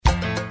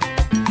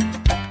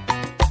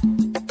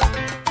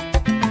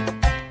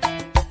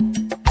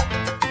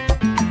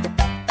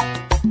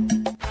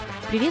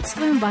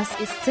Приветствуем вас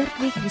из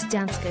Церкви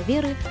Христианской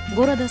Веры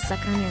города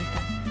Сакраменто.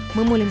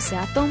 Мы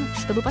молимся о том,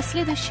 чтобы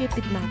последующие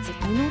 15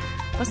 минут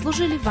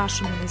послужили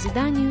вашему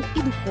назиданию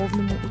и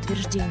духовному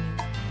утверждению.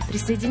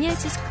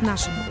 Присоединяйтесь к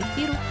нашему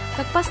эфиру,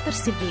 как пастор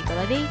Сергей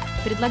Головей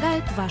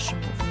предлагает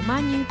вашему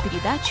вниманию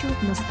передачу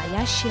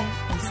 «Настоящая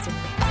истина».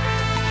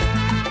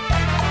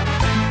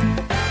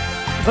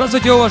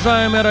 Здравствуйте,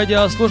 уважаемые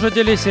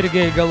радиослушатели!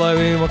 Сергей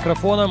Головей у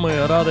микрофона.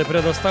 Мы рады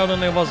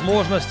предоставленной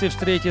возможности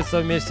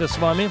встретиться вместе с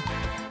вами.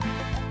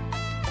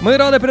 Мы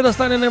рады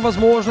предоставленной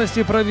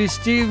возможности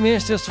провести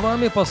вместе с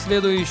вами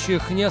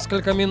последующих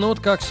несколько минут,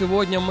 как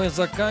сегодня мы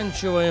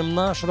заканчиваем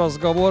наш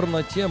разговор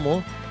на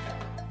тему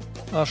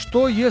 «А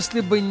что,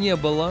 если бы не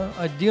было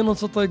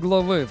 11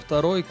 главы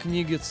 2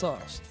 книги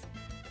Царств?»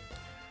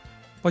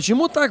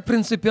 Почему так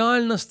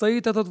принципиально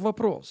стоит этот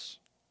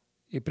вопрос?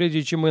 И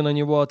прежде чем мы на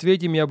него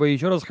ответим, я бы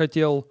еще раз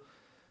хотел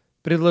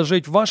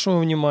предложить вашему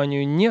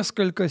вниманию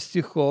несколько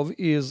стихов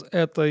из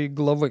этой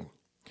главы.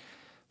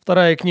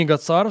 2 книга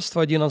Царств,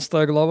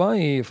 11 глава,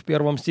 и в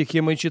первом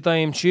стихе мы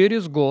читаем: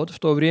 «Через год, в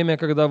то время,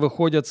 когда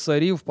выходят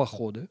цари в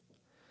походы,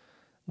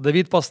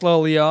 Давид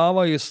послал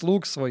Иоава и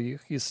слуг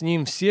своих, и с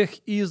ним всех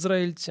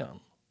израильтян.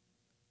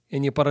 И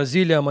они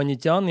поразили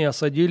аммонитян и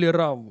осадили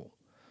Равву.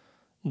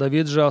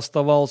 Давид же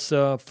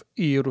оставался в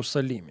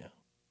Иерусалиме».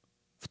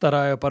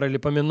 2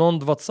 Паралипоменон,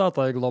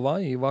 20 глава,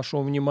 и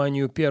вашему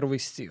вниманию 1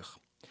 стих.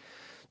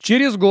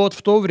 «Через год,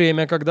 в то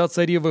время, когда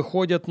цари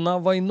выходят на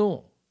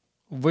войну,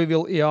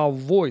 вывел Иоав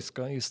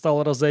войско и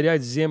стал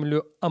разорять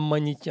землю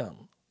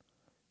аммонитян.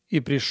 И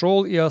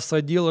пришел и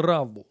осадил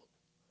Равву.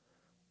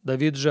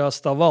 Давид же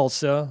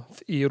оставался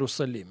в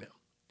Иерусалиме».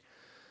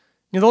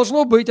 Не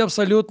должно быть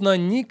абсолютно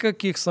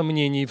никаких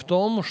сомнений в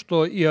том,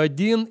 что и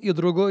один, и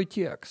другой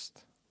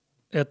текст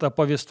 – это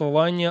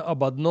повествование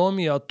об одном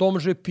и о том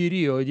же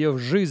периоде в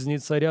жизни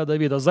царя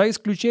Давида, за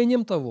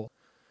исключением того,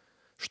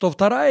 что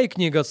 2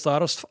 книга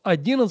Царств,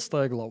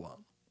 11 глава,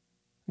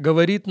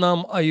 говорит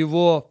нам о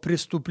его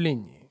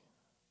преступлении,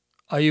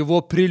 о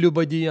его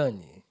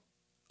прелюбодеянии,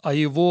 о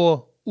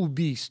его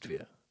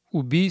убийстве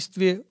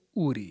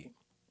Урии.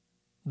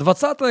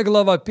 20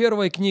 глава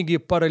 1 книги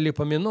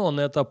Паралипоменон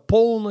это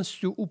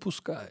полностью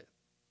упускает.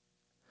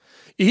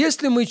 И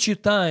если мы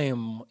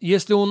читаем,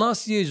 если у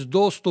нас есть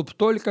доступ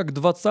только к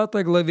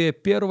 20 главе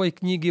 1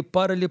 книги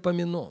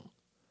Паралипоменон,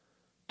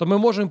 то мы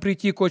можем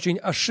прийти к очень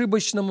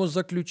ошибочному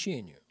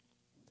заключению.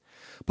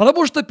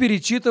 Потому что,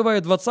 перечитывая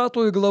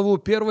 20 главу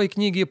 1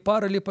 книги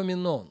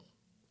Паралипоменон,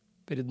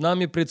 перед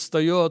нами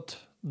предстает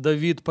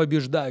Давид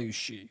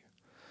побеждающий,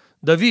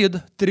 Давид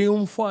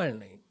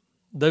триумфальный,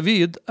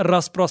 Давид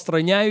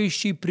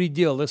распространяющий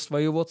пределы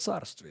своего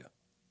царствия.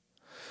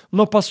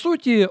 Но, по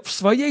сути, в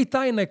своей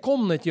тайной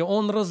комнате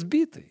он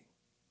разбитый.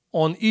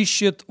 Он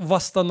ищет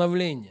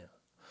восстановления.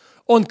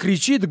 Он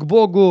кричит к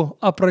Богу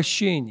о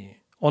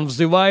прощении. Он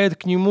взывает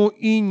к Нему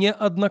и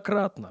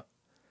неоднократно: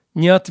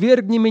 «Не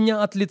отвергни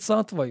меня от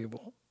лица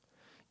Твоего,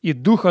 и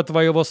Духа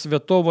Твоего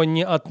Святого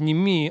не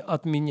отними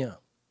от меня.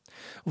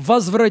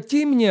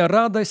 Возврати мне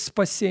радость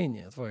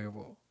спасения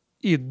Твоего,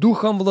 и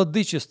Духом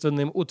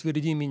владычественным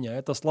утверди меня».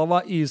 Это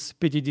слова из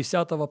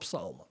 50-го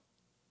псалма.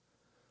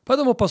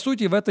 Поэтому, по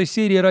сути, в этой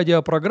серии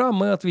радиопрограмм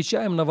мы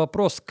отвечаем на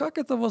вопрос, как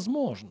это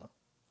возможно.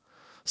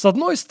 С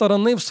одной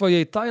стороны, в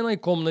своей тайной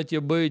комнате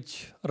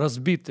быть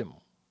разбитым,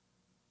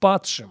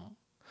 падшим,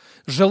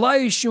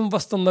 желающим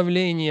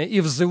восстановления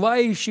и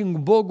взывающим к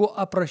Богу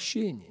о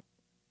прощении.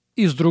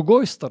 И с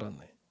другой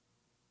стороны,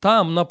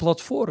 там, на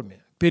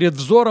платформе, перед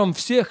взором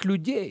всех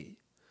людей,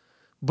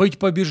 быть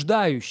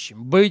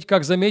побеждающим, быть,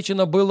 как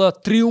замечено было,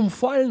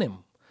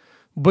 триумфальным,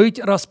 быть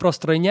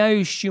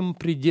распространяющим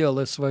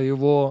пределы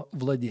своего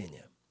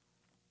владения.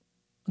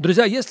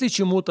 Друзья, если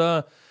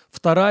чему-то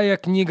 2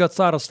 книга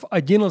Царств,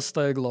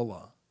 11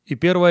 глава, и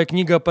 1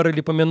 книга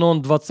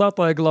Паралипоменон,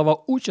 20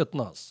 глава учат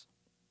нас,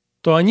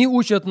 то они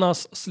учат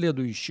нас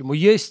следующему.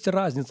 Есть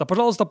разница.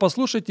 Пожалуйста,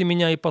 послушайте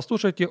меня и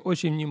послушайте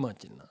очень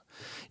внимательно.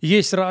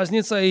 Есть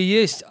разница, и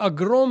есть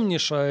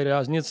огромнейшая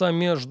разница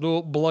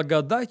между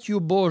благодатью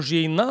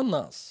Божьей на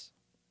нас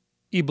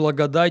и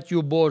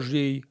благодатью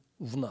Божьей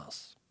в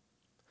нас.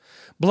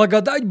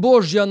 Благодать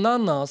Божья на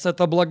нас –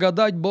 это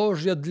благодать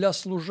Божья для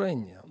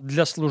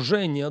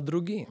служения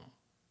другим.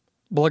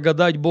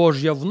 Благодать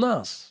Божья в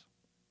нас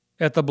 –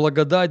 это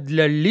благодать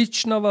для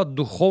личного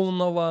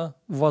духовного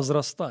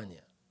возрастания.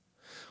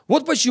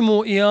 Вот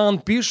почему Иоанн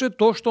пишет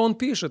то, что он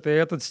пишет, и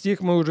этот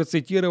стих мы уже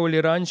цитировали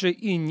раньше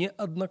и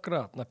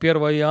неоднократно. 1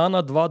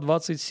 Иоанна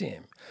 2,27.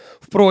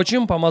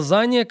 «Впрочем,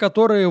 помазание,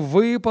 которое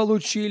вы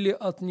получили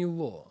от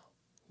Него,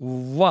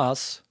 в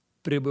вас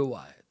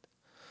пребывает».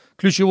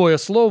 Ключевое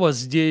слово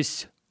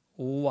здесь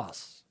 «у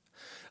вас».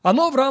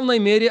 Оно в равной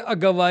мере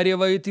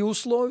оговаривает и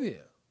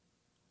условия.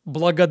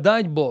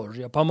 Благодать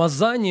Божья,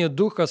 помазание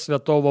Духа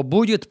Святого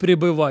будет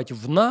пребывать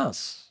в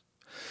нас,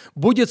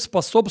 будет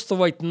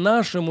способствовать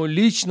нашему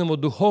личному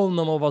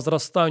духовному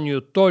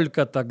возрастанию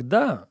только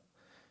тогда,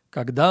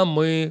 когда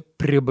мы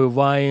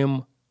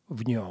пребываем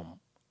в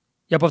Нем.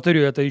 Я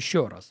повторю это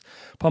еще раз.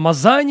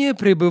 Помазание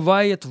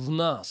пребывает в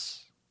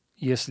нас.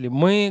 если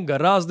мы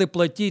гораздо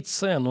платить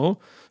цену,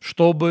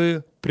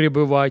 чтобы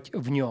пребывать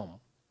в нем.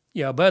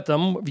 И об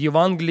этом в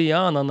Евангелии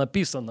Иоанна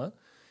написано,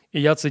 и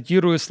я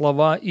цитирую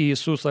слова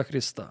Иисуса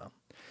Христа.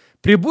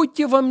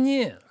 «Пребудьте во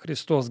мне»,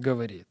 Христос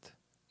говорит,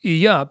 «и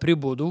я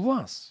пребуду в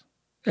вас».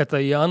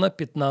 Это Иоанна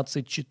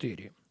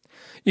 15:4.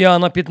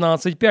 Иоанна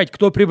 15:5.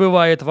 «Кто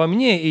пребывает во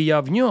мне, и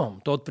я в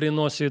нем, тот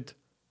приносит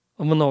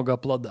много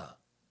плода».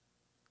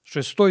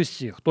 6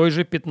 стих той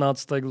же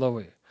 15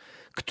 главы.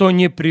 «Кто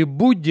не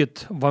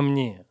пребудет во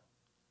мне,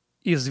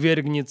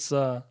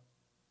 извергнется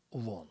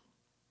вон».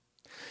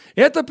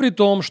 Это при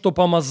том, что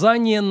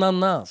помазание на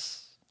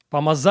нас,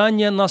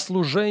 помазание на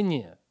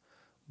служение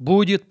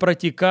будет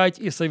протекать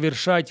и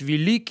совершать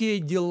великие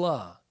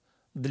дела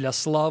для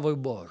славы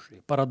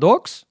Божьей.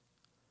 Парадокс?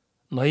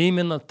 Но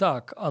именно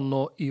так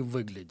оно и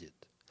выглядит.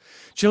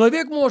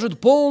 Человек может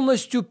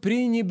полностью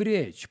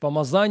пренебречь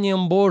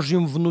помазанием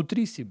Божьим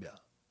внутри себя,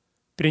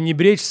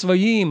 пренебречь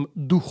своим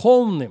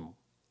духовным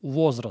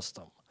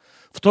возрастом,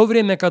 в то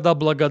время, когда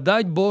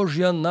благодать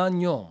Божья на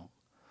нем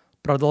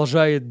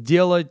продолжает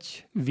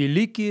делать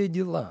великие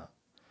дела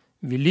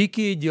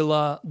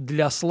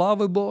для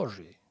славы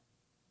Божьей.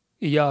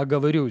 И я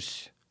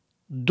оговорюсь,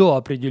 до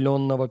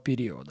определенного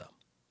периода.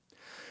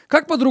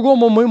 Как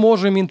по-другому мы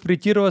можем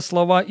интерпретировать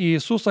слова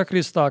Иисуса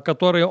Христа,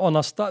 которые Он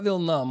оставил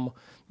нам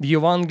в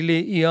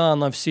Евангелии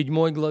Иоанна в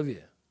 7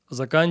 главе?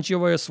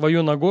 Заканчивая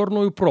свою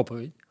Нагорную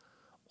проповедь,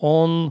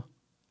 Он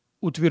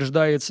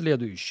утверждает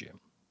следующее.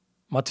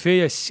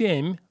 Матфея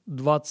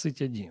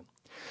 7:21.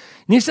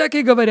 «Не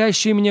всякий,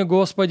 говорящий мне,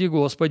 Господи,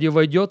 Господи,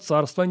 войдет в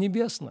Царство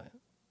Небесное,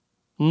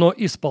 но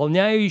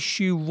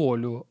исполняющий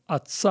волю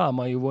Отца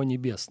Моего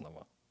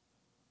Небесного».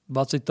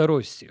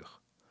 22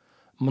 стих.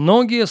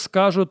 «Многие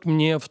скажут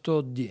мне в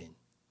тот день».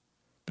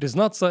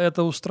 Признаться,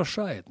 это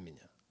устрашает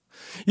меня.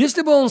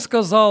 Если бы он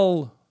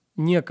сказал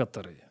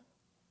 «некоторые»,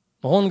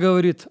 он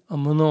говорит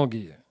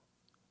 «многие».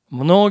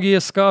 «Многие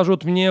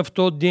скажут мне в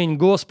тот день,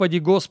 Господи,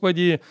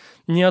 Господи,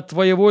 не от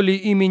Твоего ли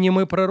имени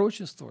мы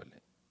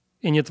пророчествовали?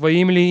 И не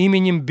Твоим ли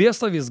именем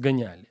бесов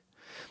изгоняли?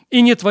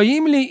 И не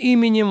Твоим ли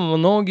именем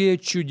многие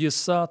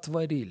чудеса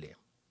творили?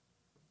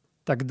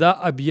 Тогда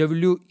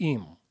объявлю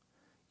им: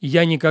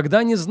 я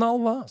никогда не знал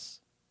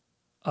вас.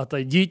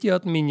 Отойдите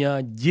от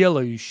меня,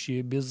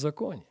 делающие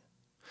беззаконие».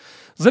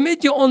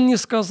 Заметьте, он не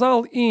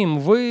сказал им: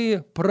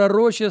 вы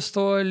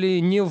пророчествовали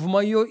не в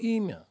мое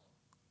имя.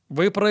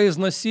 Вы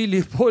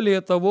произносили,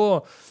 более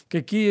того,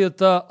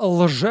 какие-то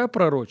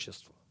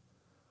лжепророчества.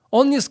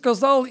 Он не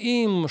сказал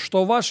им,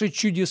 что ваши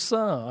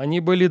чудеса,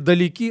 они были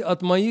далеки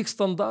от моих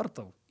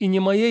стандартов, и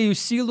не моею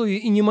силою,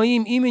 и не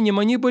моим именем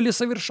они были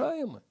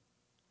совершаемы.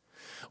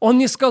 Он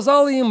не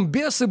сказал им,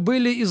 бесы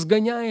были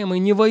изгоняемы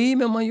не во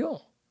имя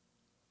мое.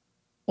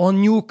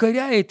 Он не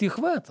укоряет их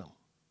в этом.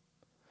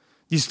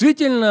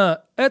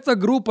 Действительно, эта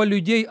группа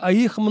людей, а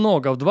их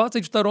много, в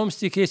 22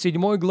 стихе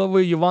 7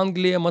 главы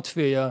Евангелия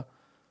Матфея,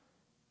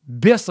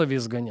 бесов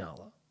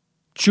изгоняла,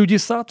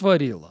 чудеса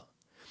творила,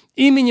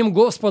 именем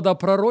Господа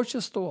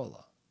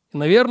пророчествовала. И,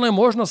 наверное,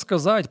 можно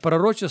сказать,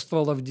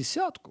 пророчествовала в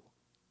десятку.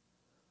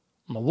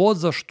 Но вот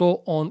за что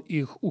он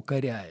их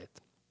укоряет.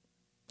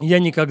 «Я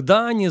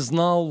никогда не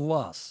знал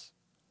вас.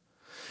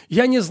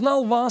 Я не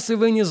знал вас, и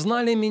вы не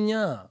знали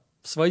меня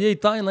в своей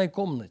тайной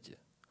комнате.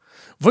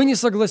 Вы не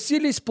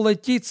согласились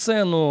платить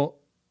цену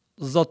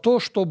за то,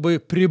 чтобы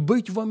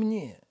пребыть во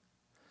мне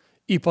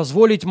и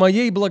позволить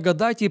моей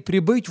благодати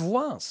пребыть в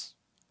вас,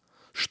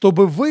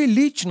 чтобы вы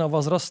лично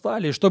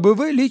возрастали, чтобы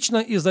вы лично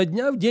изо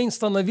дня в день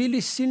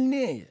становились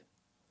сильнее».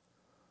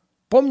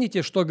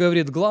 Помните, что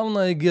говорит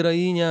главная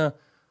героиня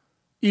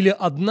или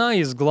одна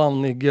из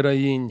главных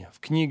героинь в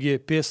книге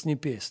 «Песни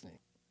песней»?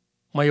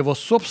 «Моего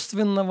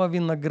собственного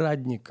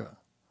виноградника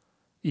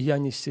и я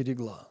не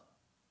стерегла».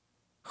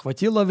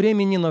 Хватило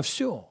времени на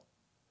все,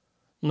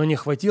 но не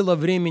хватило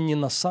времени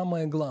на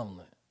самое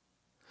главное.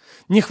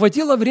 Не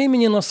хватило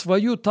времени на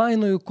свою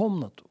тайную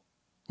комнату.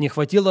 Не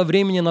хватило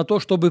времени на то,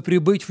 чтобы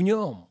пребыть в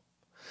нем.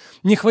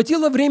 Не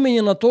хватило времени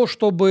на то,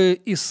 чтобы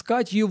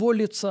искать Его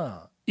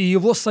лица и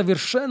Его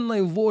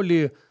совершенной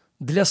воли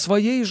для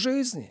своей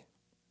жизни.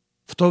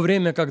 В то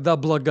время, когда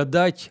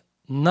благодать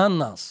на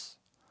нас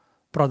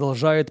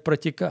продолжает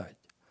протекать.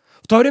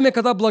 В то время,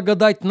 когда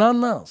благодать на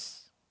нас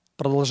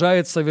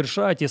продолжает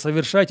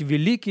совершать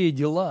великие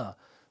дела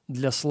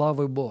для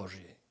славы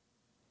Божьей.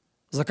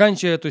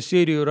 Заканчивая эту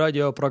серию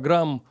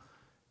радиопрограмм,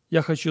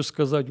 я хочу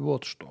сказать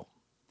вот что.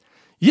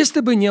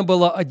 Если бы не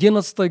было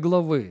 11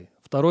 главы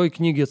 2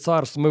 книги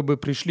Царств, мы бы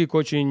пришли к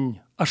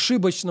очень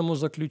ошибочному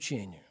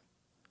заключению.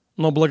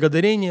 Но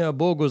благодарение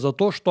Богу за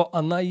то, что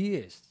она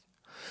есть.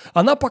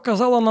 Она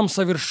показала нам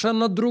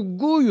совершенно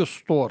другую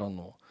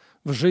сторону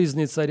в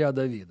жизни царя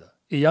Давида.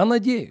 И я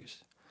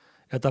надеюсь,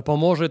 это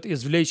поможет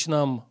извлечь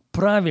нам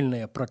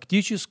правильные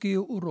практические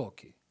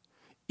уроки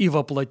и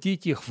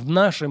воплотить их в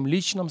нашем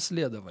личном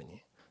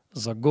следовании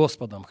за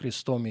Господом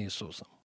Христом Иисусом.